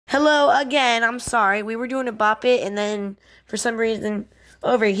Hello again. I'm sorry. We were doing a bop it, and then for some reason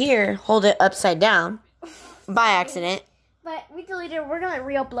over here, hold it upside down by accident. But we deleted it. We're going to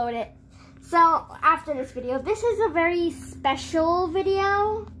re-upload it. So, after this video, this is a very special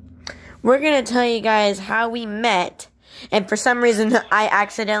video. We're going to tell you guys how we met, and for some reason, I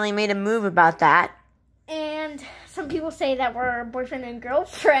accidentally made a move about that. And some people say that we're boyfriend and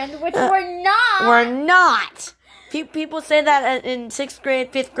girlfriend, which we're not. We're not. People say that in 6th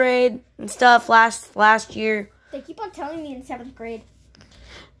grade, 5th grade, and stuff last year. They keep on telling me in 7th grade.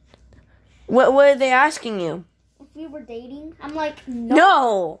 What are they asking you? If we were dating, I'm like, no.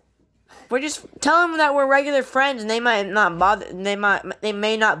 No. We're just telling them that we're regular friends, and they might not bother. They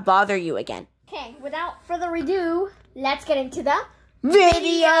may not bother you again. Okay, without further ado, let's get into the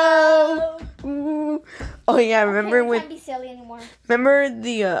video. Ooh. Oh yeah, remember we can't be silly anymore. Remember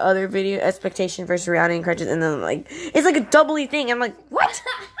the other video, expectation versus reality and crutches, and then like it's like a doubly thing. I'm like, what?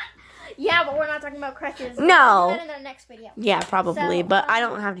 Yeah, but we're not talking about crutches. No. We'll do that in our next video. Yeah, probably, but I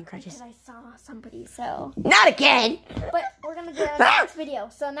don't have any crutches. Because I saw somebody, so. Not again. But we're gonna do it in the next video.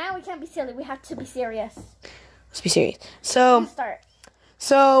 So now we can't be silly. We have to be serious. Let's be serious. So. Start.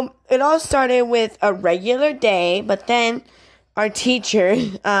 So it all started with a regular day, but then our teacher,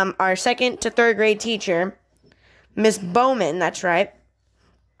 our 2nd to 3rd grade teacher, Miss Bowman, that's right.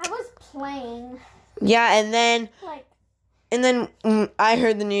 I was playing. Yeah, and then I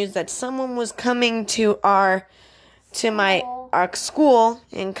heard the news that someone was coming to our school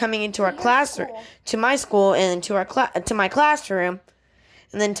and coming into our classroom, to my school and to my classroom,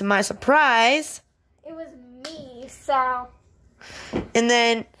 and then to my surprise, it was me. So. And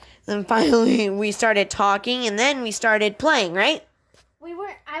then finally we started talking, and then we started playing, right?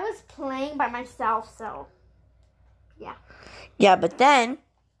 I was playing by myself, so yeah. Yeah, but then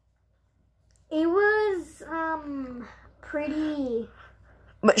it was pretty.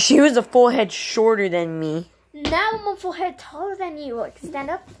 But she was a full head shorter than me. Now I'm a full head taller than you. Like, stand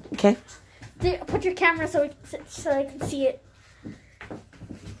up. Okay. Put your camera so I can see it.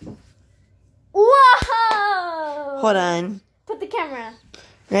 Whoa! Hold on. Put the camera.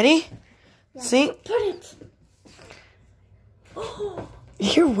 Ready? Yeah. See? Put it.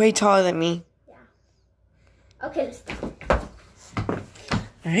 You're way taller than me. Yeah. Okay, let's stop.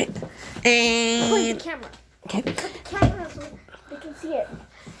 Alright. And... Put the camera. Okay. Put the camera so they can see it.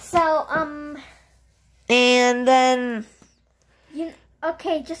 So, And then...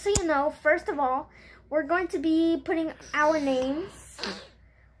 Okay, just so you know, first of all, we're going to be putting our names.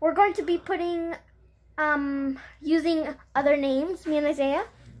 We're going to be putting... using other names, me and Isaiah.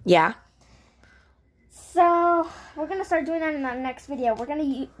 Yeah. So, we're going to start doing that in our next video. We're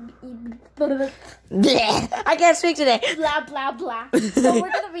going to I can't speak today. Blah, blah, blah. So,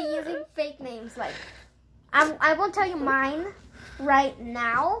 we're going to be using fake names. Like, I won't tell you mine right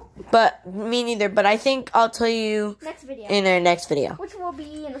now. But, me neither. But I think I'll tell you next video. In our next video. Which will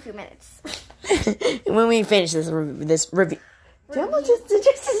be in a few minutes. When we finish this review.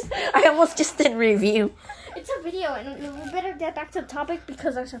 I almost just did review. It's a video, and we better get back to the topic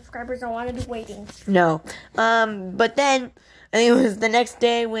because our subscribers don't want to be waiting. No. But then, I think it was the next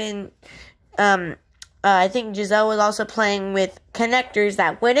day when, I think Gisselle was also playing with connectors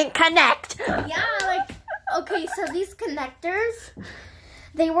that wouldn't connect. Yeah, like, okay, so these connectors,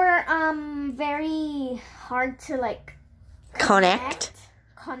 they were, very hard to, like, Connect.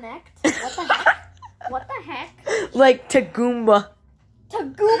 What the heck? What the heck? Like Tagumba.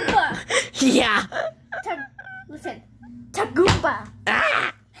 Tagumba. Yeah. Listen. Tagumba.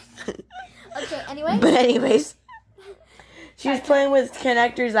 Ah. Okay, anyway. But anyways. She was playing with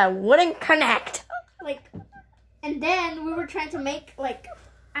connectors that wouldn't connect. Like, and then we were trying to make, like,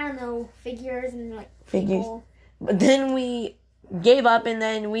 I don't know, figures and, like, figures. People. But then we gave up, and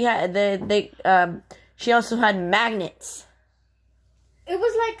then we had, she also had magnets. It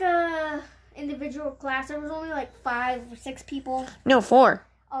was like a individual class. There was only like 5 or 6 people. No, 4.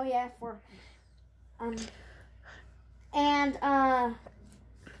 Oh yeah, 4. And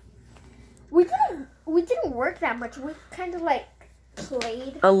we didn't work that much. We kind of like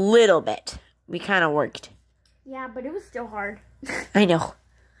played a little bit. We kind of worked. Yeah, but it was still hard. I know.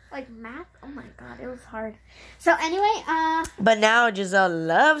 Like math? Oh my god, it was hard. So anyway, But now Gisselle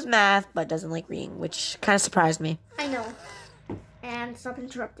loves math but doesn't like reading, which kind of surprised me. I know. And stop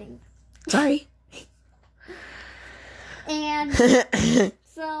interrupting. Sorry. And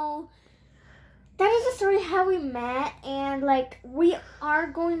so that is the story how we met, and like we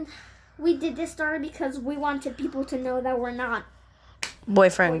did this story because we wanted people to know that we're not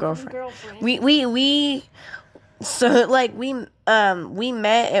boyfriend girlfriend. We so like we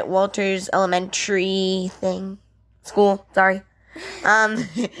met at Walter's elementary school. Sorry.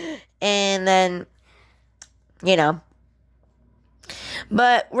 And then, you know.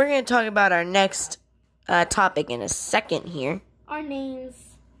 But we're going to talk about our next topic in a second here. Our names.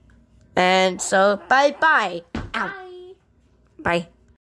 And so, bye-bye. Ow. Bye. Bye.